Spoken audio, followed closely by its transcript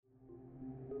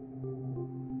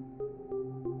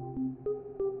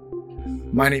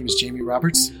My name is Jamie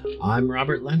Roberts. I'm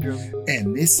Robert Lendrum.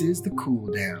 And this is The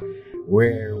Cool Down,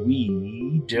 where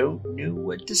we don't know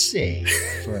what to say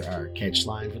for our catch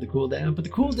line for The Cool Down. But The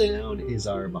Cool Down is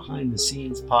our behind the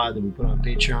scenes pod that we put on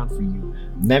Patreon for you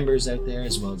members out there,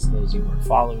 as well as those of you who are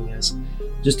following us,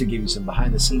 just to give you some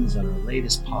behind the scenes on our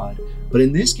latest pod. But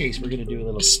in this case, we're going to do a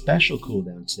little special cool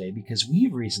down today because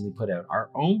we've recently put out our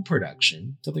own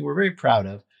production, something we're very proud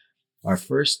of. Our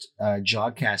first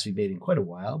Jogcast we made in quite a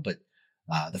while, but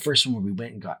the first one where we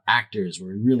went and got actors,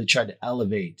 where we really tried to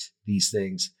elevate these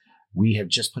things. We have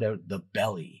just put out The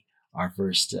Belly, our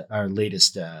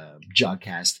latest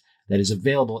Jogcast that is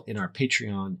available in our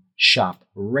Patreon shop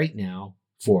right now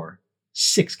for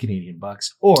 $6 Canadian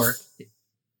bucks. Or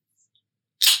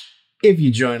if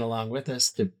you join along with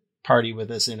us to party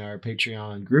with us in our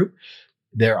Patreon group,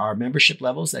 there are membership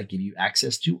levels that give you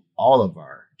access to all of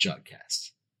our Jogcasts.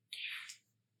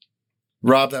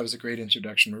 Rob, that was a great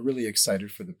introduction. We're really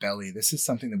excited for The Belly. This is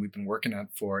something that we've been working on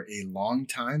for a long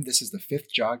time. This is the 5th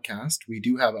Jogcast. We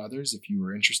do have others if you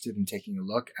were interested in taking a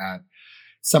look at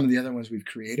some of the other ones we've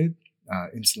created.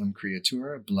 Insulum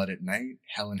Creatura, Blood at Night,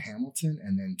 Helen Hamilton,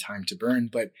 and then Time to Burn.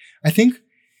 But I think,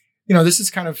 this is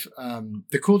kind of,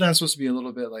 the cool down is supposed to be a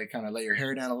little bit like kind of let your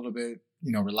hair down a little bit,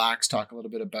 relax, talk a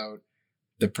little bit about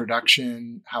the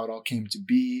production, how it all came to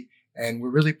be. And we're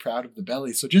really proud of The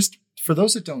Belly. So just for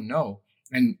those that don't know,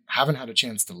 and haven't had a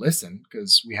chance to listen,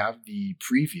 because we have the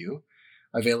preview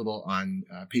available on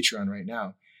Patreon right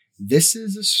now. This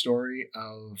is a story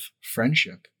of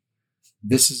friendship.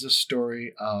 This is a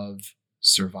story of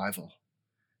survival.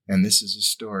 And this is a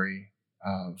story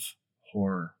of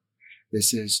horror.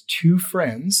 This is 2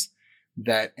 friends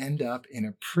that end up in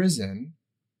a prison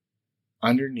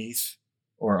underneath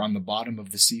or on the bottom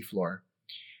of the seafloor.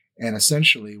 And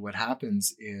essentially what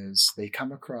happens is they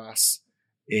come across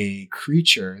a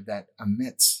creature that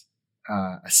emits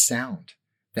a sound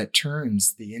that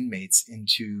turns the inmates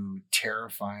into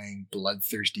terrifying,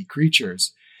 bloodthirsty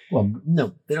creatures. Well,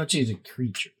 no, they don't change a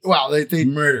creature. Well, they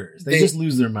murderers. They just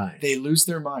lose their minds. They lose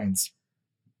their minds.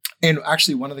 And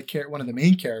actually, one of the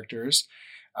main characters,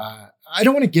 I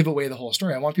don't want to give away the whole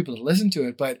story. I want people to listen to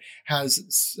it, but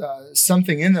has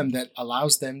something in them that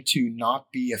allows them to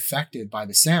not be affected by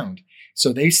the sound.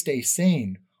 So they stay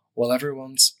sane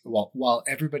while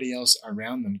everybody else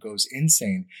around them goes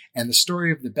insane. And the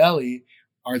story of The Belly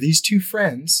are these 2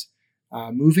 friends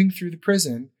moving through the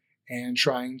prison and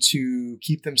trying to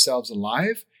keep themselves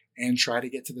alive and try to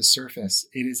get to the surface.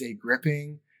 It is a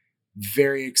gripping,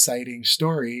 very exciting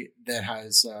story that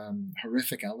has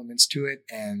horrific elements to it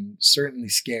and certainly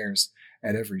scares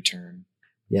at every turn.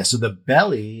 Yeah, so The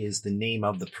Belly is the name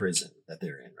of the prison that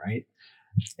they're in, right?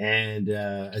 And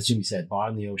as Jimmy said,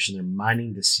 bottom of the ocean, they're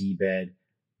mining the seabed,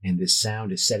 and this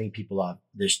sound is setting people up.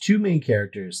 There's 2 main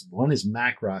characters. One is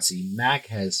Mac Rossi. Mac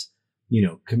has,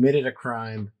 committed a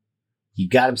crime. He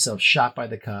got himself shot by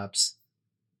the cops,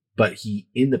 but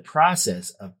in the process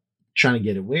of trying to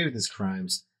get away with his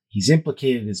crimes, he's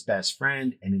implicated his best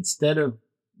friend. And instead of,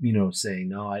 saying,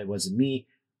 no, it wasn't me,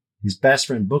 his best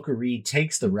friend Booker Reed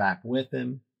takes the rap with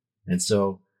him. And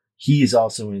so he is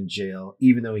also in jail,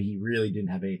 even though he really didn't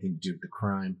have anything to do with the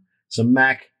crime. So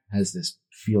Mac has this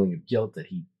feeling of guilt that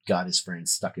he got his friend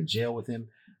stuck in jail with him.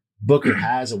 Booker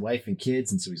has a wife and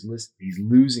kids, and so he's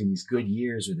losing these good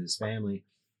years with his family.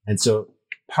 And so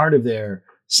part of their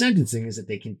sentencing is that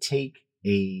they can take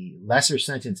a lesser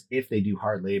sentence if they do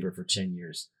hard labor for 10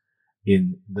 years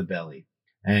in The Belly.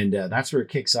 And that's where it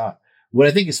kicks off. What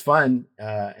I think is fun,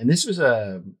 and this was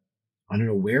I don't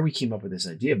know where we came up with this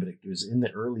idea, but it was in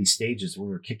the early stages when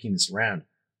we were kicking this around,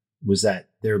 was that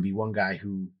there would be one guy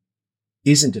who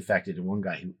isn't affected and one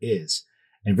guy who is.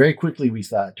 And very quickly we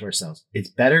thought to ourselves, it's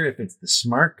better if it's the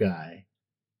smart guy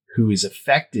who is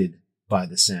affected by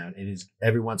the sound and is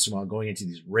every once in a while going into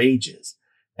these rages.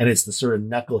 And it's the sort of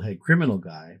knucklehead criminal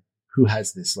guy who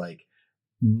has this like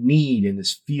need and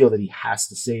this feel that he has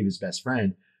to save his best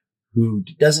friend, who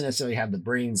doesn't necessarily have the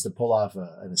brains to pull off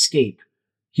an escape.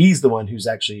 He's the one who's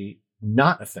actually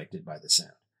not affected by the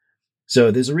sound.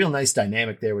 So there's a real nice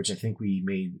dynamic there, which I think we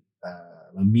made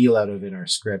a meal out of in our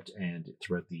script and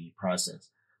throughout the process.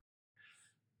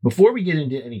 Before we get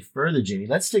into any further, Jamie,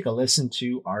 let's take a listen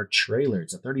to our trailer.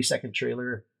 It's a 30-second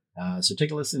trailer. So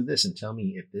take a listen to this and tell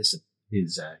me if this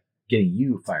is getting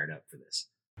you fired up for this.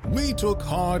 We took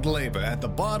hard labor at the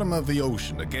bottom of the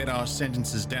ocean to get our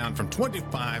sentences down from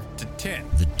 25 to 10.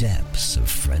 The depths of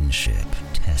friendship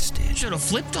tested. Should have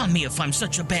flipped on me if I'm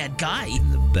such a bad guy.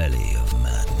 In the belly of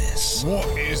madness. What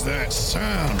is that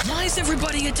sound? Why is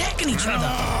everybody attacking each other?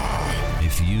 A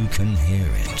if you can hear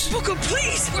it, Booker,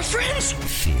 please! We're friends!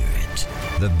 fear it.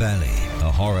 The Belly, a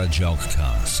horror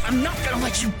jogcast. I'm not gonna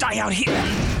let you die out here!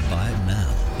 Buy it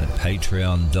now at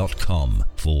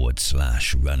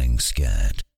patreon.com/running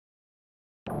scared.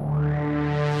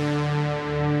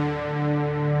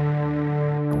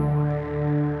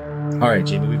 All right,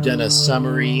 Jamie, we've done a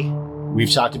summary.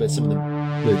 We've talked about some of the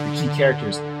key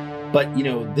characters. But, you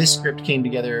know, this script came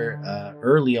together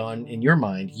early on in your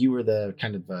mind. You were the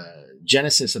kind of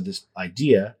genesis of this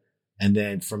idea. And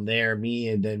then from there, me,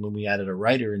 and then when we added a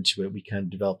writer into it, we kind of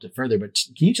developed it further. But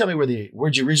can you tell me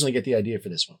where'd you originally get the idea for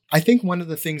this one? I think one of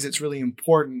the things that's really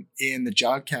important in the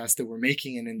Jogcast that we're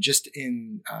making, and just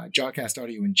in Jogcast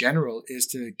audio in general, is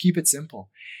to keep it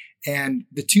simple. And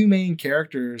the two main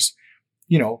characters,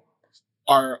 you know,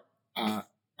 are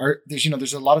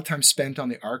there's a lot of time spent on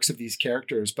the arcs of these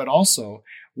characters, but also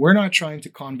we're not trying to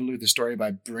convolute the story by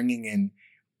bringing in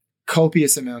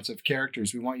copious amounts of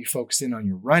characters. We want you focused in on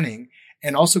your running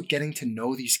and also getting to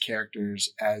know these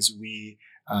characters as we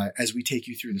take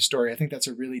you through the story. I think that's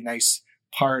a really nice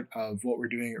part of what we're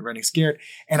doing at Running Scared.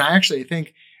 And I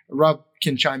think Rob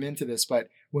can chime into this, but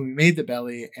when we made the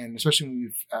Belly, and especially when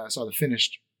we saw the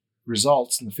finished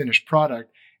results and the finished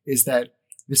product, is that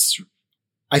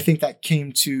I think that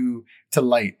came to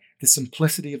light, the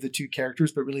simplicity of the two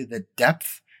characters, but really the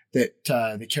depth that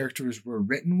the characters were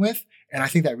written with. And I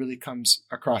think that really comes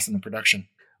across in the production.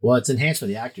 Well, it's enhanced for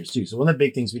the actors too. So one of the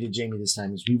big things we did, Jamie, this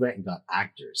time is we went and got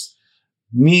actors.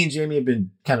 Me and Jamie have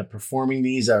been kind of performing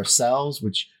these ourselves,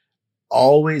 which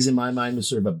always in my mind was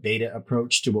sort of a beta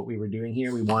approach to what we were doing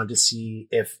here. We wanted to see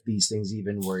if these things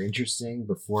even were interesting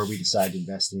before we decided to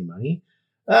invest any money.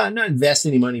 Not invest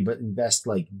any money, but invest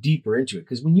like deeper into it.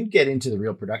 Because when you get into the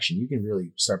real production, you can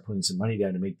really start putting some money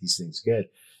down to make these things good.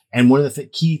 And one of the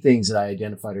key things that I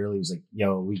identified early was like,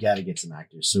 we got to get some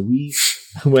actors. So we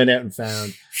went out and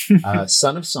found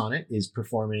Son of Sonnet is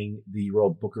performing the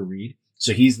role of Booker Reed.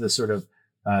 So he's the sort of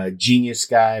genius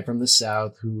guy from the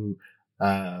South who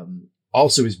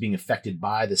also is being affected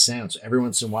by the sound. So every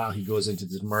once in a while, he goes into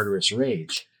this murderous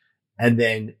rage. And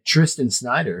then Tristan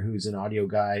Snyder, who's an audio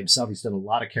guy himself, he's done a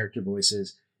lot of character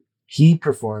voices. He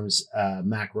performs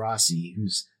Mac Rossi,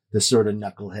 who's the sort of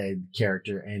knucklehead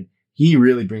character. And he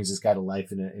really brings this guy to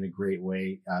life in a great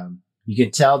way. You can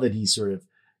tell that he sort of,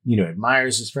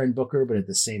 admires his friend Booker, but at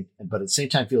the same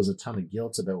time feels a ton of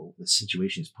guilt about what the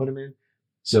situation has put him in.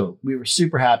 So we were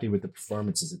super happy with the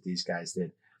performances that these guys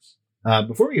did.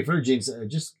 Before we get further, James,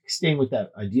 just staying with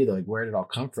that idea, though, like where did it all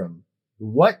come from?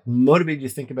 What motivated you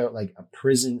to think about like a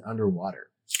prison underwater?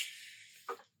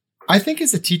 I think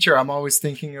as a teacher, I'm always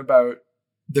thinking about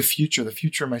the future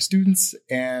of my students.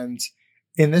 And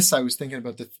in this, I was thinking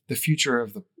about the future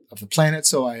of the planet.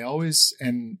 So I always,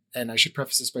 and I should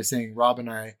preface this by saying Rob and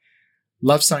I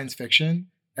love science fiction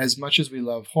as much as we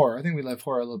love horror. I think we love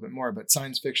horror a little bit more, but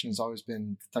science fiction has always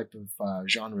been the type of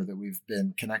genre that we've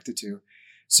been connected to.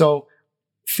 So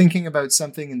thinking about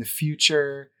something in the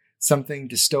future, something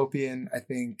dystopian, I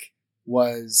think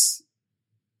was,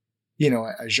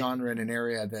 a genre and an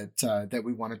area that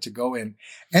we wanted to go in.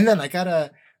 And then I'm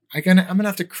gonna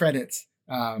have to credit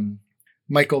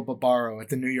Michael Barbaro at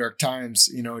the New York Times,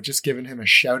 just giving him a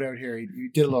shout out here. He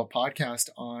did a little podcast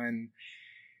on,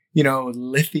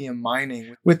 lithium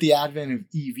mining. With the advent of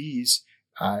EVs,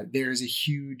 there's a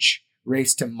huge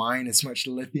race to mine as much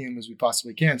lithium as we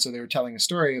possibly can. So they were telling a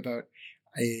story about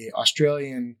a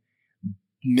Australian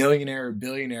millionaire or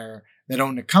billionaire that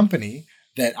owned a company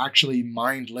that actually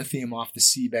mined lithium off the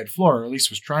seabed floor, or at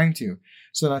least was trying to.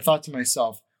 So then I thought to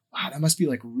myself, wow, that must be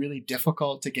like really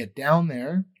difficult to get down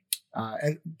there.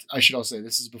 And I should also say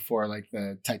this is before like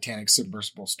the Titanic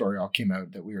submersible story all came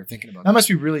out that we were thinking about. That must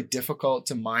be really difficult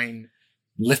to mine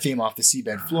lithium off the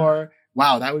seabed floor.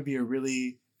 Wow, that would be a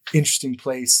really interesting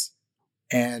place.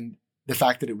 And the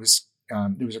fact that it was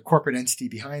there was a corporate entity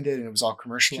behind it and it was all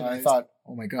commercialized. I thought,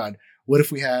 oh my God, what if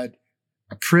we had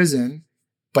a prison,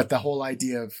 but the whole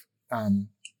idea of,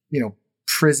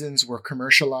 prisons were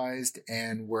commercialized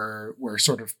and were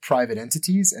sort of private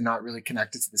entities and not really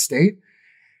connected to the state.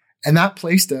 And that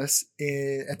placed us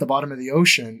at the bottom of the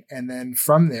ocean. And then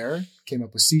from there came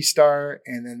up with Sea Star.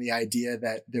 And then the idea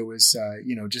that there was,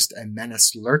 just a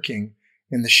menace lurking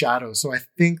in the shadows. So I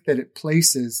think that it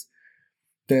places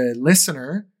the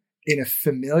listener in a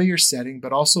familiar setting,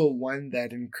 but also one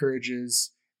that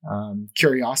encourages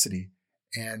curiosity.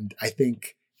 And I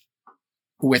think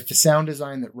with the sound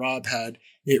design that Rob had,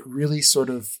 it really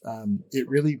it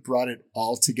really brought it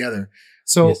all together.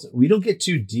 So yes, we don't get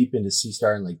too deep into Sea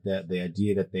Star and like the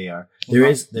idea that they are.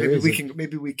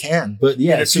 Maybe we can. But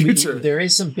yeah, so there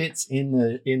is some bits in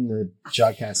the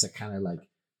Jogcast that kind of like,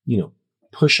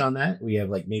 push on that. We have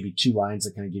like maybe 2 lines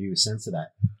that kind of give you a sense of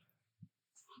that.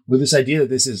 With this idea that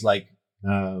this is like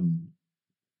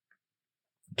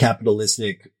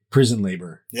capitalistic prison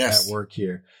labor at work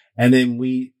here. And then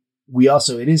we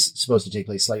also, it is supposed to take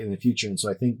place slightly in the future. And so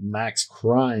I think max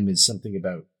crime is something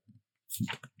about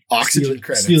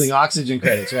stealing oxygen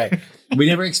credits, right? We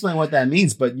never explain what that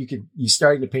means, but you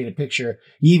starting to paint a picture.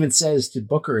 He even says to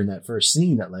Booker in that first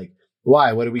scene that like,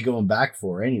 why? What are we going back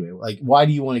for anyway? Like, why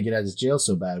do you want to get out of jail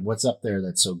so bad? What's up there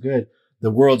that's so good? The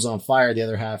world's on fire. The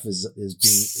other half is being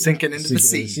sinking into the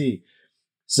sea.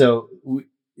 So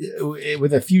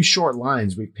with a few short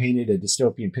lines, we painted a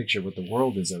dystopian picture of what the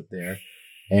world is out there.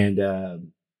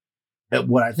 And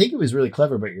what I think it was really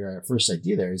clever about your first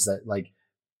idea there is that like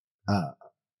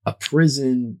a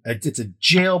prison, it's a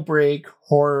jailbreak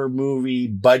horror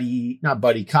movie, not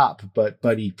buddy cop, but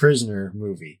buddy prisoner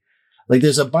movie. Like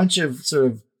there's a bunch of sort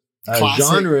of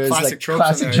genres, classic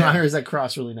genres that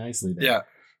cross really nicely there. Yeah.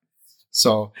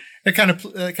 So it kind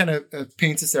of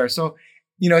paints us there. So,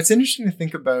 it's interesting to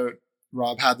think about,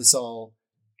 Rob, how this all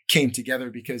came together,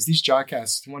 because these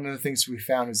Jawcasts, one of the things we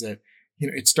found is that,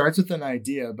 it starts with an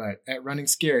idea, but at Running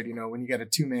Scared, when you got a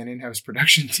 2-man in-house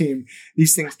production team,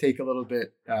 these things take a little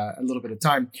bit of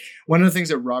time. One of the things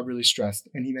that Rob really stressed,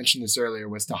 and he mentioned this earlier,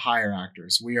 was to hire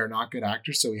actors. We are not good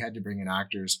actors, so we had to bring in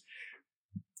actors.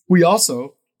 We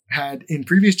also had, in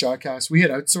previous Jawcasts, we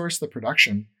had outsourced the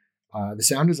production, the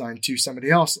sound design to somebody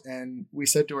else. And we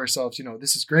said to ourselves,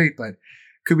 this is great, but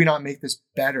could we not make this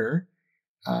better?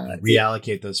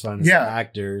 Reallocate those funds to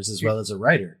actors as well as a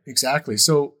writer. Exactly.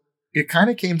 So it kind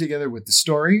of came together with the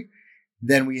story.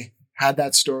 Then we had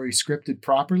that story scripted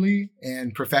properly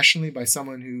and professionally by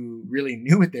someone who really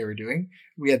knew what they were doing.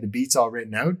 We had the beats all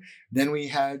written out. Then we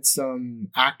had some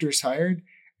actors hired.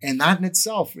 And that in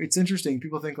itself, it's interesting.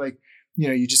 People think like,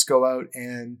 you just go out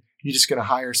and you're just going to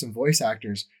hire some voice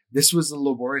actors. This was a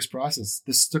laborious process.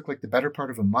 This took like the better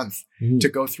part of a month to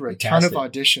go through a ton of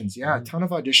auditions. Yeah, a ton of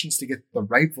auditions to get the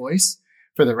right voice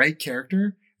for the right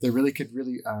character that really could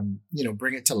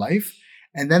bring it to life.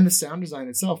 And then the sound design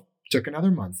itself took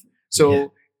another month.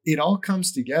 So it all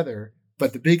comes together.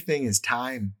 But the big thing is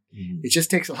time. It just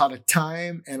takes a lot of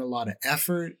time and a lot of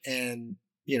effort. And,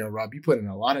 Rob, you put in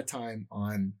a lot of time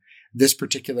on this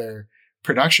particular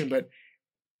production, but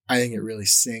I think it really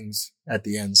sings at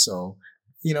the end. So,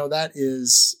 that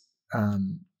is,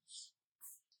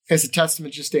 as a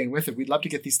testament to staying with it. We'd love to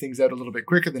get these things out a little bit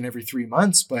quicker than every 3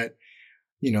 months, but,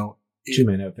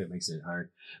 2-man outfit makes it hard.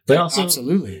 But also,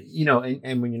 absolutely,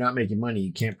 and when you're not making money,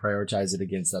 you can't prioritize it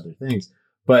against other things.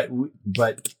 But we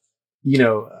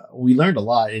learned a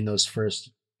lot in those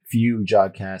first few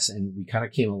Jawcasts, and we kind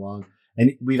of came along.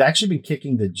 And we've actually been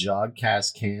kicking the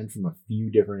Jawcast can from a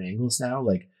few different angles now.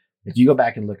 Like, if you go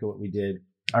back and look at what we did,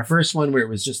 our first one where it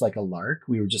was just like a lark,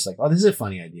 we were just like, oh, this is a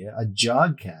funny idea. A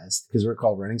Jawcast, because we're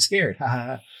called Running Scared.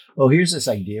 Oh, here's this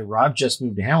idea. Rob just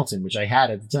moved to Hamilton, which I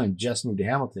had at the time, just moved to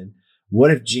Hamilton.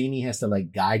 What if Jamie has to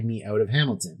like guide me out of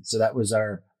Hamilton? So that was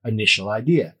our initial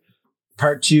idea.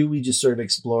 Part 2, we just sort of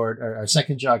explored our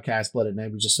second Jawcast, Blood at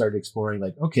Night. We just started exploring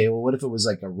like, okay, well, what if it was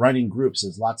like a running group? So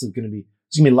there's going to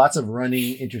be lots of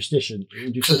running interstitials.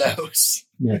 Close.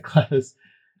 Yeah, close.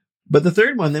 But the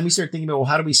third one, then we start thinking about, well,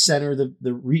 how do we center the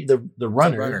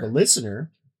runner, the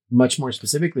listener, much more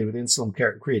specifically with Insula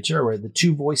Creatura, where the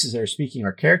 2 voices that are speaking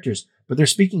are characters, but they're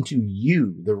speaking to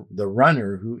you, the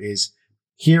runner, who is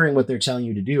hearing what they're telling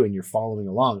you to do, and you're following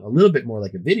along a little bit more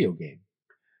like a video game.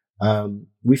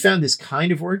 We found this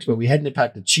kind of worked, but we hadn't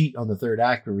had to cheat on the third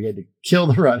act where we had to kill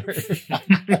the runner.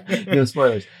 No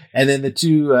spoilers. And then the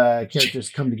 2 characters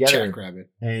come together,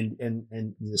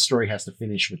 and the story has to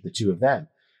finish with the 2 of them.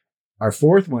 Our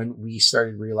fourth one, we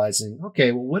started realizing,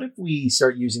 okay, well, what if we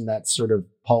start using that sort of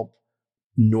pulp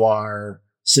noir,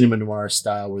 cinema noir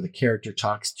style where the character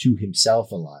talks to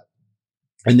himself a lot,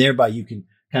 and thereby you can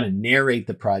kind of narrate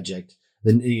the project,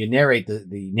 you narrate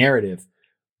the narrative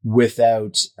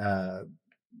without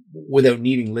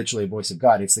needing literally a voice of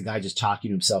God. It's the guy just talking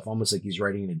to himself, almost like he's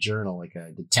writing in a journal, like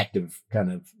a detective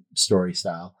kind of story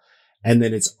style. And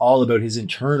then it's all about his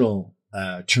internal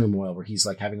turmoil, where he's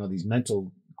like having all these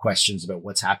mental questions about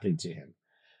what's happening to him.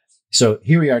 So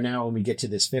here we are now when we get to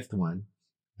this 5th one,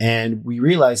 and we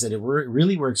realize that it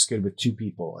really works good with 2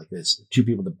 people like this, 2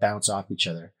 people that bounce off each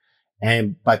other.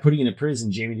 And by putting in a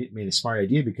prison, Jamie made a smart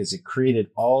idea, because it created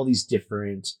all these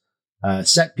different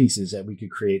set pieces that we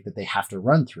could create that they have to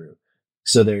run through.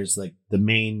 So there's like the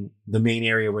main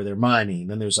area where they're mining.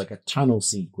 Then there's like a tunnel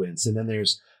sequence. And then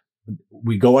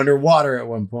we go underwater at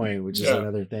one point, which is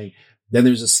another thing. Then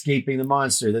there's escaping the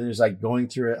monster. Then there's like going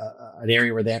through an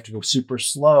area where they have to go super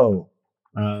slow.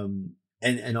 And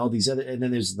and all these other, and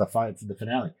then there's the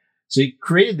finale. So he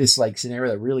created this like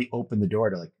scenario that really opened the door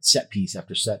to like set piece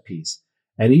after set piece.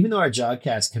 And even though our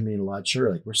Jogcasts come in a lot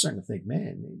shorter, like we're starting to think,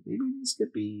 man, maybe this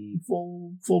could be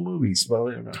full movies, but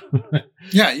I don't know.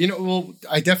 Yeah, well,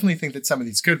 I definitely think that some of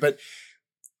these could, but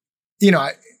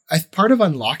I part of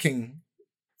unlocking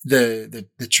the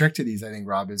trick to these, I think,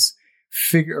 Rob, is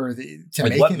like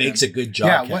what makes a good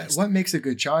Jogcast. Yeah, what makes a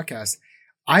good Jogcast?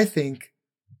 I think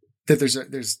that there's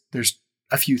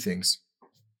a few things.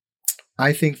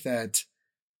 I think that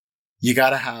you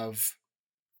got to have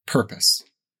purpose.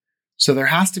 So there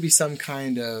has to be some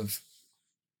kind of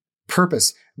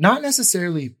purpose, not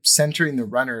necessarily centering the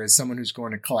runner as someone who's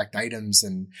going to collect items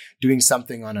and doing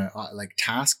something on a like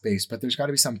task based, but there's got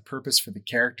to be some purpose for the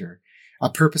character,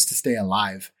 a purpose to stay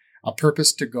alive, a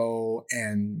purpose to go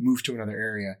and move to another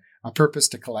area, a purpose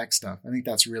to collect stuff. I think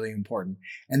that's really important.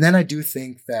 And then I do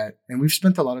think that, and we've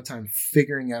spent a lot of time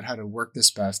figuring out how to work this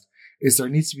best, is there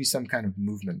needs to be some kind of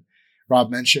movement.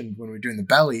 Rob mentioned when we were doing the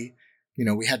belly,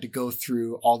 we had to go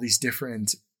through all these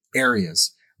different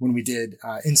areas. When we did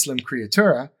Insulum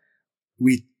Creatura,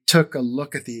 we took a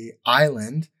look at the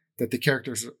island that the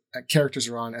characters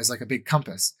are on as like a big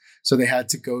compass. So they had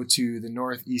to go to the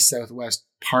north, east, southwest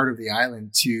part of the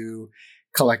island to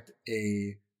collect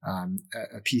a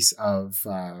piece of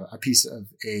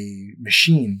a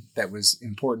machine that was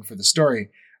important for the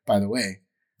story. By the way,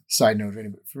 side note,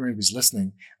 for anybody who's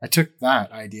listening, I took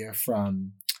that idea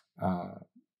from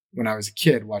when I was a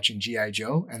kid watching G.I.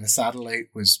 Joe, and the satellite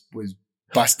was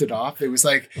busted off. It was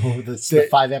like the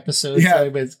 5 episodes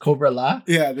with Cobra La.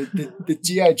 Yeah, the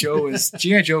G.I. Joe was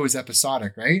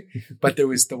episodic, right? But there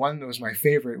was the one that was my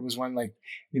favorite. It was one like,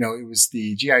 it was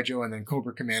the G.I. Joe and then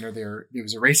Cobra Commander. There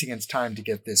was a race against time to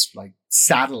get this like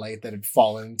satellite that had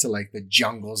fallen to like the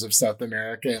jungles of South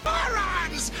America.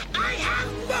 Morons! I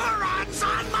have morons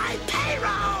on my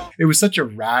payroll! It was such a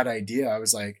rad idea. I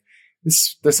was like,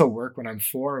 this will work when I'm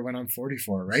 4 or when I'm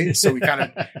 44, right? So we kind of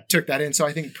took that in. So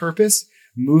I think purpose,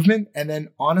 movement, and then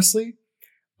honestly,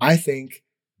 I think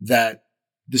that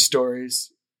the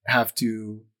stories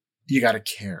you got to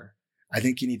care. I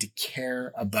think you need to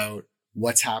care about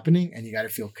what's happening and you got to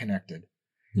feel connected.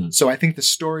 So I think the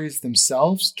stories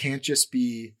themselves can't just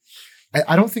be,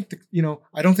 I don't think the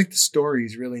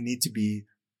stories really need to be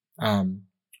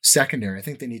secondary. I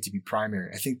think they need to be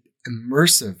primary. I think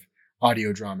immersive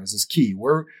audio dramas is key.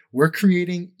 We're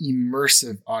creating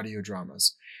immersive audio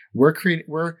dramas. We're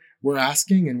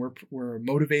asking and we're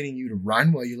motivating you to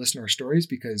run while you listen to our stories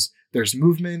because there's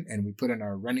movement and we put in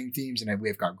our running themes and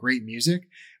we've got great music,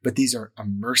 but these are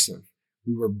immersive.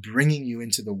 We were bringing you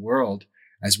into the world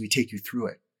as we take you through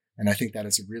it. And I think that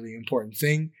is a really important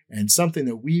thing and something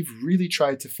that we've really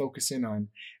tried to focus in on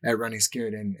at Running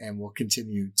Scared and we'll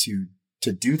continue to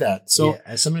do that. So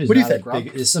as someone who's what do you not think, Rob?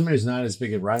 as someone who's not as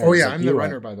big a runner. Oh yeah, like I'm the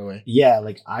runner, by the way. Yeah,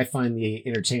 like I find the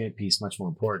entertainment piece much more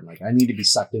important. Like I need to be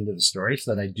sucked into the story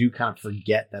so that I do kind of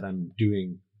forget that I'm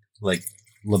doing like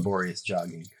laborious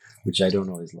jogging, which I don't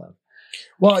always love.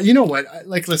 Well, you know what?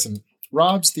 Listen,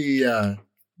 Rob's the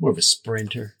more of a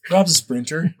sprinter. Rob's a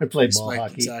sprinter. I played ball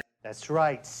hockey. Exactly. That's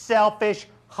right, selfish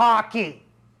hockey.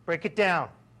 Break it down.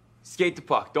 Skate the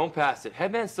puck, don't pass it.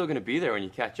 Headman's still gonna be there when you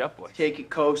catch up, boys. Take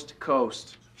it coast to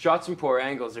coast. Shots from poor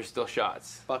angles are still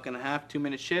shots. Buck and a half,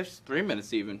 2-minute shifts, 3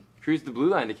 minutes even. Cruise the blue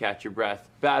line to catch your breath.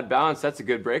 Bad balance, that's a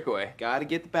good breakaway. Gotta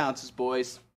get the bounces,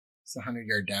 boys. It's a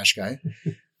 100-yard dash guy.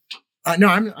 No,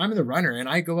 I'm the runner, and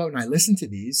I go out and I listen to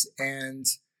these, and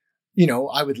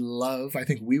I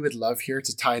think we would love here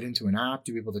to tie it into an app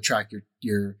to be able to track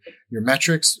your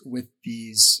metrics with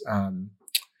these.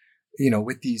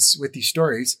 With these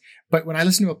stories. But when I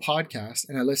listen to a podcast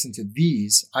and I listen to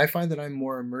these, I find that I'm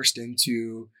more immersed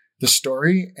into the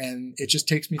story and it just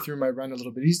takes me through my run a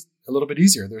little bit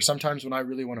easier. There's sometimes when I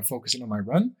really want to focus in on my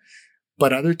run,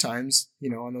 but other times,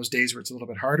 on those days where it's a little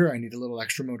bit harder, I need a little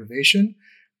extra motivation.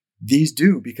 These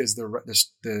do because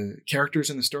the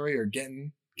characters in the story are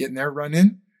getting their run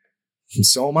in, and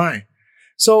so am I.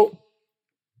 So,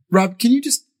 Rob, can you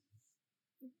just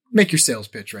make your sales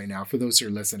pitch right now for those who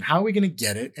are listening? How are we going to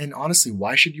get it? And honestly,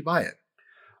 why should you buy it?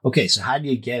 Okay, so how do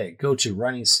you get it? How do you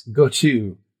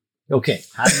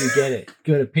get it?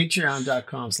 Go to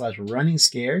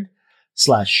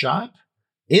patreon.com/runningscared/shop.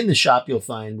 In the shop, you'll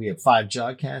find we have 5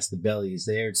 Jogcasts. The belly is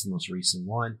there. It's the most recent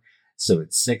one. So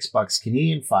it's $6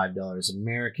 Canadian, $5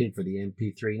 American for the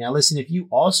MP3. Now, listen, if you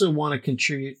also want to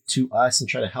contribute to us and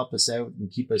try to help us out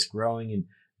and keep us growing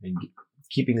and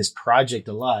keeping this project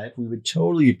alive, we would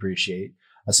totally appreciate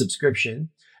a subscription.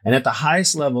 And at the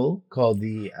highest level, called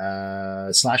the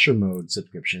Slasher Mode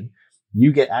subscription,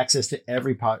 you get access to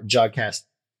every Jogcast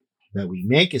that we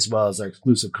make, as well as our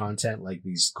exclusive content like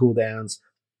these cooldowns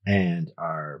and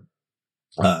our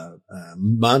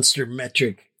monster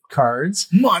metric cards.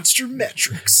 Monster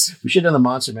metrics. We should have the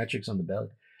monster metrics on the belly.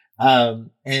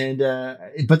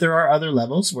 But there are other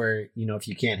levels where, if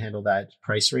you can't handle that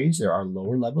price range, there are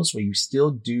lower levels where you still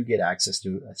do get access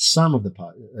to some of the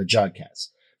Jogcasts,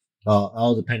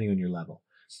 all depending on your level.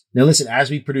 Now, listen, as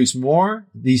we produce more,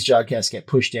 these Jogcasts get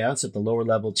pushed down. So if the lower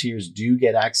level tiers do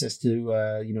get access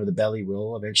to, the belly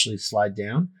will eventually slide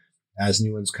down as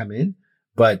new ones come in.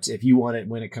 But if you want it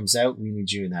when it comes out, we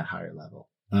need you in that higher level.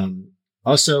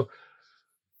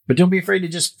 But don't be afraid to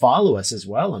just follow us as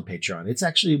well on Patreon. It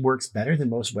actually works better than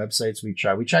most websites we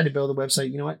try. We tried to build a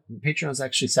website. You know what? Patreon is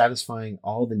actually satisfying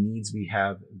all the needs we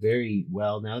have very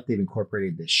well now that they've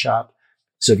incorporated this shop.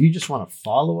 So if you just want to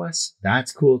follow us,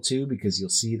 that's cool too, because you'll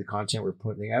see the content we're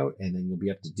putting out and then you'll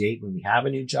be up to date when we have a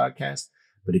new Jogcast.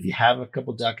 But if you have a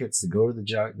couple ducats to go to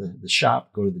the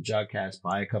shop, go to the Jogcast,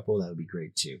 buy a couple, that would be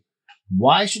great too.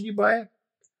 Why should you buy it?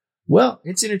 Well,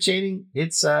 it's entertaining.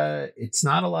 It's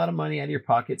not a lot of money out of your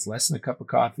pocket. It's less than a cup of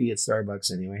coffee at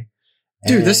Starbucks anyway.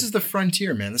 Dude, this is the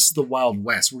frontier, man. This is the Wild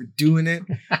West. We're doing it.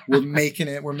 We're making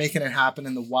it. We're making it happen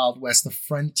in the Wild West, the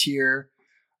frontier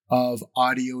of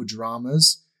audio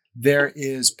dramas. There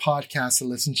is podcasts to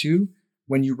listen to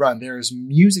when you run. There is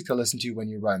music to listen to when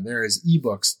you run. There is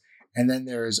ebooks. And then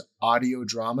there's audio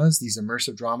dramas, these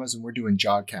immersive dramas, and we're doing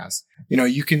Jogcasts.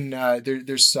 You can,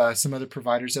 there's some other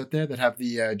providers out there that have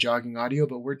the jogging audio,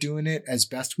 but we're doing it as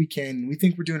best we can. We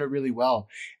think we're doing it really well.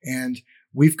 And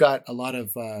we've got a lot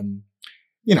of,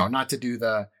 not to do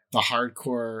the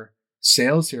hardcore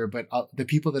sales here, but the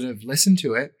people that have listened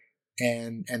to it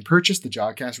and purchased the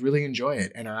Jogcast really enjoy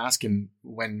it and are asking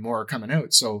when more are coming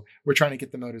out. So we're trying to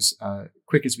get them out as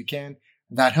quick as we can.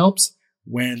 That helps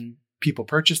when people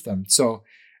purchase them. So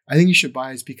I think you should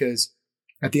buy is because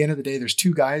at the end of the day, there's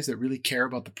two guys that really care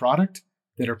about the product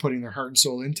that are putting their heart and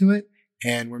soul into it.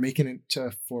 And we're making it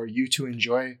for you to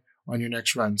enjoy on your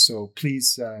next run. So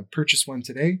please purchase one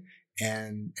today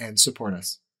and support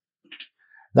us.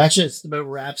 That just about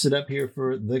wraps it up here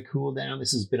for the cool down.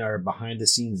 This has been our behind the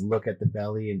scenes look at the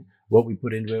belly and what we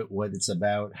put into it, what it's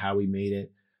about, how we made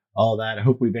it. All that. I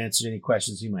hope we've answered any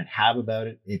questions you might have about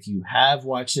it. If you have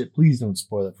watched it, please don't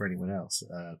spoil it for anyone else,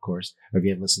 of course, or if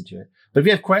you haven't listened to it. But if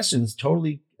you have questions,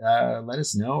 totally let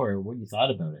us know or what you thought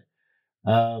about it.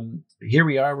 Here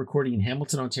we are recording in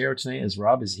Hamilton, Ontario tonight as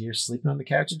Rob is here sleeping on the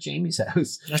couch at Jamie's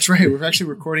house. That's right. We're actually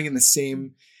recording in the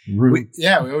same room. We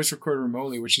always record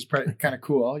remotely, which is kind of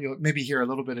cool. You'll maybe hear a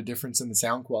little bit of difference in the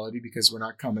sound quality because we're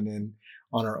not coming in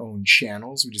on our own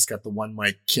channels. We just got the one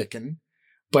mic kicking.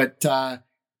 But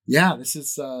this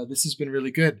has been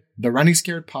really good. The Running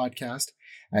Scared Podcast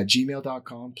at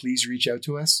gmail.com. Please reach out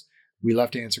to us. We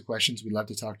love to answer questions. We love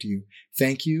to talk to you.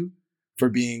 Thank you for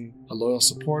being a loyal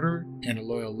supporter and a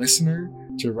loyal listener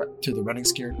to the Running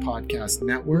Scared Podcast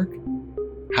Network.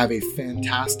 Have a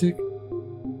fantastic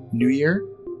New Year,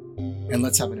 and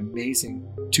let's have an amazing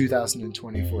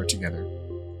 2024 together.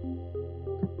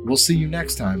 We'll see you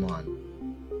next time on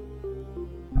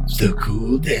The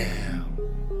Cool Down.